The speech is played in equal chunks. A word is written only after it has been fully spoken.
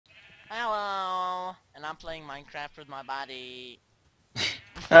I'm playing Minecraft with my body.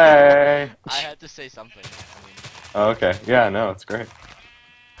 Hey. I had to say something. I mean, Oh, okay. Yeah, no, it's great.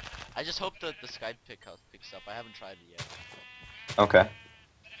 I just hope that the Skype picks up. I haven't tried it yet. Okay.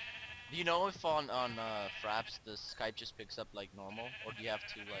 Do you know if on Fraps the Skype just picks up like normal, or do you have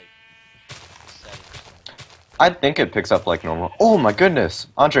to like set it or something? I think it picks up like normal. Oh my goodness.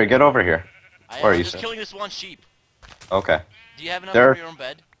 Andre, get over here. Where are I'm you, just sir? killing this one sheep. Okay. Do you have enough for There your own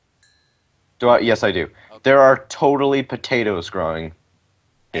bed? yes, I do. Okay. There are totally potatoes growing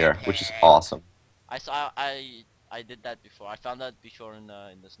here, which is awesome. I saw I did that before. I found that before in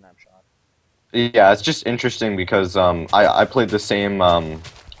the snapshot. Yeah, it's just interesting because I played the same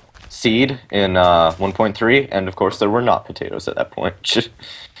seed in 1.3 and of course there were not potatoes at that point.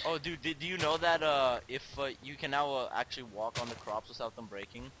 Oh, dude, do you know that if you can now actually walk on the crops without them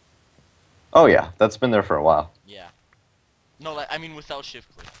breaking? Oh yeah, that's been there for a while. Yeah. No, like I mean without shift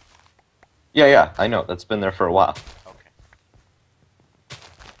click. Yeah, yeah, I know. That's been there for a while. Okay.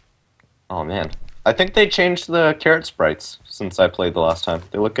 Oh man. I think they changed the carrot sprites since I played the last time.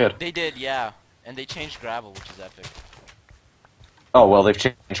 They look good. They did, yeah. And they changed gravel, which is epic. Oh, well, they've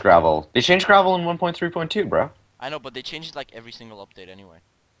changed gravel. They changed gravel in 1.3.2, bro. I know, but they changed like every single update anyway.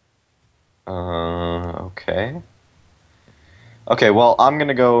 Okay. Okay, well, I'm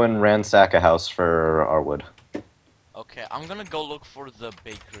gonna go and ransack a house for our wood. Okay, I'm gonna go look for the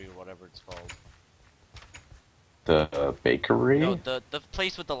bakery or whatever it's called. The No, bakery? the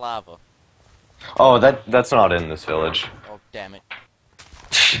place with the lava. Oh, that's not in this village. Oh, damn it.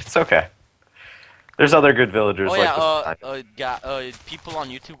 It's okay. There's other good villagers Oh like yeah, this. people on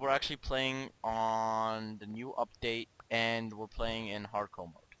YouTube were actually playing on the new update, and we're playing in hardcore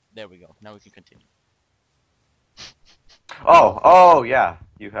mode. There we go. Now we can continue. Oh, yeah.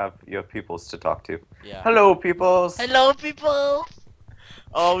 You have peoples to talk to. Yeah. Hello, peoples. Hello, people!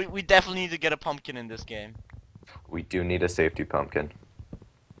 Oh, we definitely need to get a pumpkin in this game. We do need a safety pumpkin.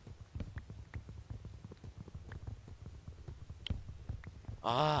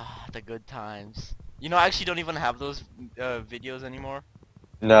 Ah, the good times. You know, I actually don't even have those videos anymore.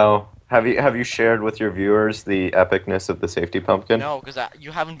 No. Have you shared with your viewers the epicness of the safety pumpkin? No, because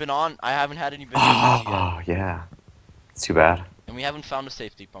you haven't been on. I haven't had any videos with you yet. Oh, yeah. It's too bad. And we haven't found a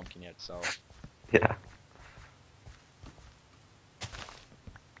safety pumpkin yet, so... Yeah.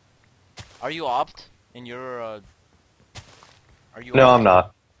 Are you opt in your, Are you No, opt? I'm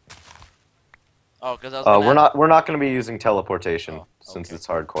not. Oh, because I was gonna We're not going to be using teleportation Oh, since okay. it's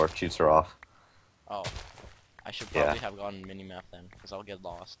hardcore. Cheats are off. Oh. I should Yeah. probably have gone minimap then, because I'll get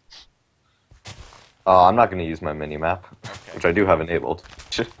lost. I'm not going to use my minimap, Okay. which I do have enabled.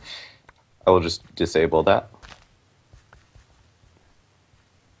 I will just disable that.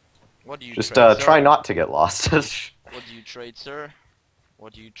 What do you Just trade, sir? try not to get lost. What do you trade, sir?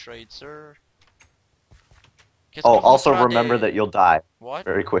 What do you trade, sir? Oh, also remember that you'll die What?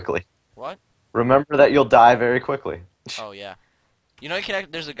 very quickly. What? Remember that you'll die very quickly. Oh, yeah. You know,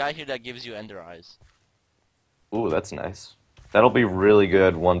 there's a guy here that gives you ender eyes. Ooh, that's nice. That'll be really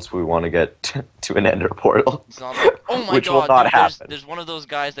good once we want to get to an ender portal. It's not like, oh my Which will god, not dude, happen. there's one of those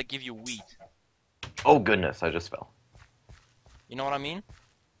guys that give you wheat. Oh goodness, I just fell. You know what I mean?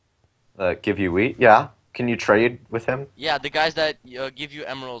 Give you wheat? Yeah. Can you trade with him? Yeah, the guys that give you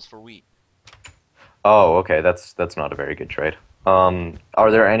emeralds for wheat. Oh, okay. That's not a very good trade.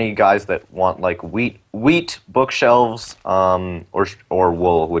 Are there any guys that want like wheat bookshelves, or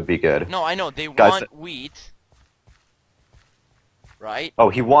wool would be good. No, I know, they Guys want wheat. Right? Oh,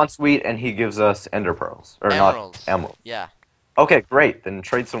 he wants wheat and he gives us ender pearls. Or Emeralds. not emeralds. Yeah. Okay, great. Then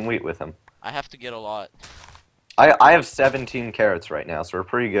trade some wheat with him. I have to get a lot. I have 17 carrots right now, so we're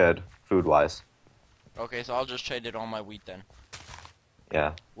pretty good food-wise. Okay, so I'll just trade it on my wheat then.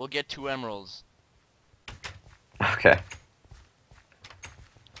 Yeah. We'll get 2 emeralds. Okay.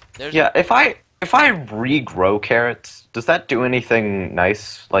 There's Yeah, if I regrow carrots, does that do anything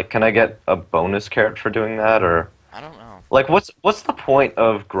nice? Like, can I get a bonus carrot for doing that, or I don't know. like what's the point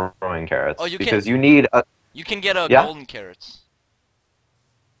of growing carrots? Oh, you because can you need a. You can get a Yeah? golden carrots.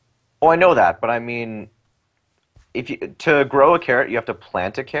 Oh, I know that, but I mean, if you to grow a carrot, you have to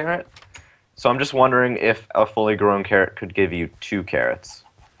plant a carrot. So I'm just wondering if a fully grown carrot could give you 2 carrots.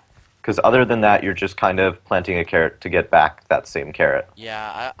 Because other than that, you're just kind of planting a carrot to get back that same carrot.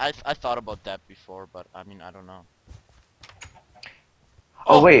 Yeah, I thought about that before, but I mean, I don't know.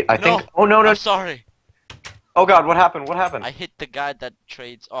 Oh wait, I no! think. Oh no no. I'm sorry. Oh god, what happened? What happened? I hit the guy that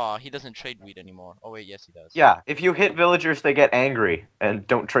trades. Oh, he doesn't trade wheat anymore. Oh wait, yes he does. Yeah, if you hit villagers, they get angry and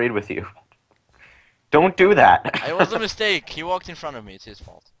don't trade with you. Don't do that. It was a mistake. He walked in front of me. It's his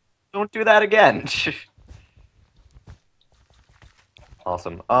fault. Don't do that again.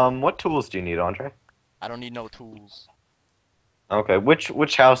 Awesome. What tools do you need, Andre? I don't need no tools. Okay,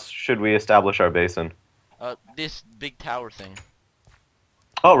 which house should we establish our base in? This big tower thing.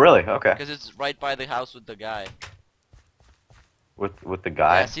 Oh, really? Okay. Because it's right by the house with the guy. With the Yeah,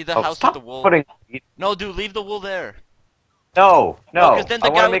 guy. see the Oh, house with the stop wool? putting. No, dude, leave the wool there. No, No, because no. then I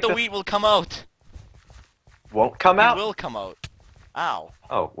the want guy to with make the this. wheat will come out. Won't come He out. will come out. Ow.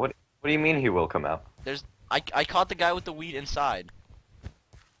 Oh, what do you mean he will come out? I caught the guy with the wheat inside.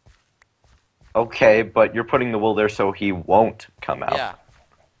 Okay, but you're putting the wool there so he won't come out. Yeah.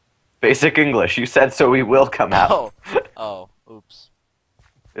 Basic English. You said so he will come out. Oh. Oh. Oops.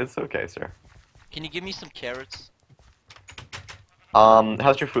 It's okay, sir. Can you give me some carrots?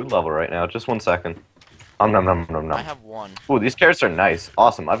 How's your food level right now? Just 1 second. Nom nom nom nom nom. I have one. Ooh, these carrots are nice.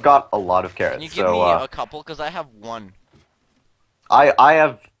 Awesome. I've got a lot of carrots. Can you give so, me a couple? Because I have one. I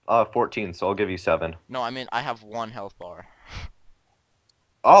have 14, so I'll give you 7. No, I mean I have one health bar.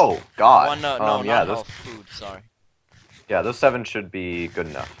 Oh God. One, no, yeah, not those, health. Food. Sorry. yeah, those 7 should be good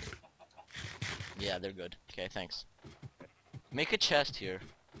enough. Yeah, they're good. Okay, thanks. Make a chest here.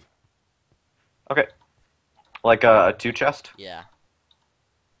 Okay. Like a 2 chest. Yeah.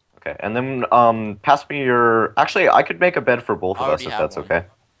 Okay, and then pass me your. Actually, I could make a bed for both I of us already if have that's one. okay.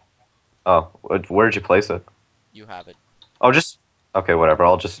 Oh, where'd you place it? You have it. Oh, just okay, whatever.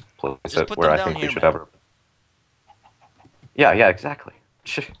 I'll just place Just it put where them I down think we here, should man. have it. Yeah, yeah, exactly.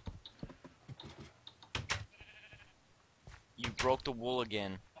 You broke the wool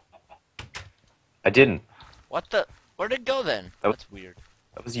again. I didn't. What the? Where'd it go then? That was- That's weird.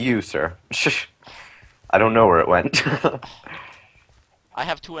 That was you, sir. I don't know where it went. I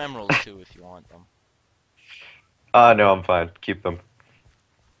have 2 emeralds too if you want them. No, I'm fine. Keep them.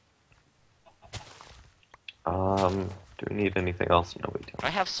 Do we need anything else? No, we don't. I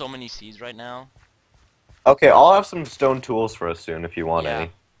have so many seeds right now. Okay, I'll have some stone tools for us soon if you want Yeah.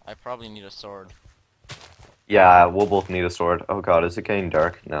 any. I probably need a sword. Yeah, we'll both need a sword. Oh God, is it getting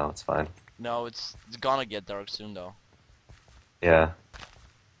dark? No, it's fine. No, it's gonna get dark soon though. Yeah.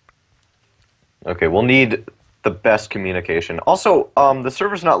 Okay, we'll need the best communication. Also, the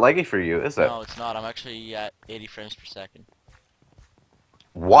server's not laggy for you, is it? No, it's not. I'm actually at 80 frames per second.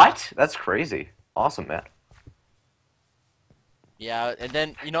 What? That's crazy. Awesome, man. Yeah, and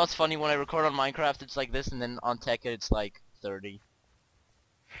then you know what's funny, when I record on Minecraft it's like this, and then on Tekkit it's like 30.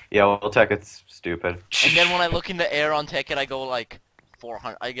 Yeah, well, tech, it's stupid. And then when I look in the air on Tekkit I go like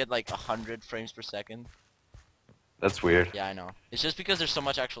 400. I get like 100 frames per second. That's weird. Yeah, I know. It's just because there's so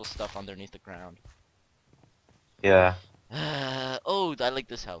much actual stuff underneath the ground. Yeah. Oh, I like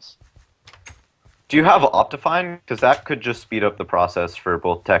this house. Do you have Optifine? Because that could just speed up the process for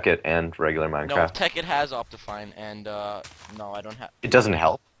both Tekkit and regular No, Minecraft. Tekkit has Optifine, and no, I don't have. It doesn't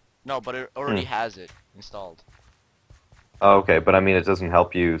help? No, but it already has it installed. Oh, okay, but I mean, it doesn't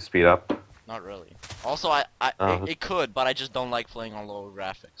help you speed up? Not really. Also, it could, but I just don't like playing on lower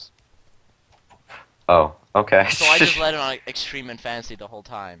graphics. Oh, okay. So I just let it on extreme and fancy the whole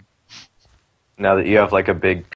time. Now that you have like a big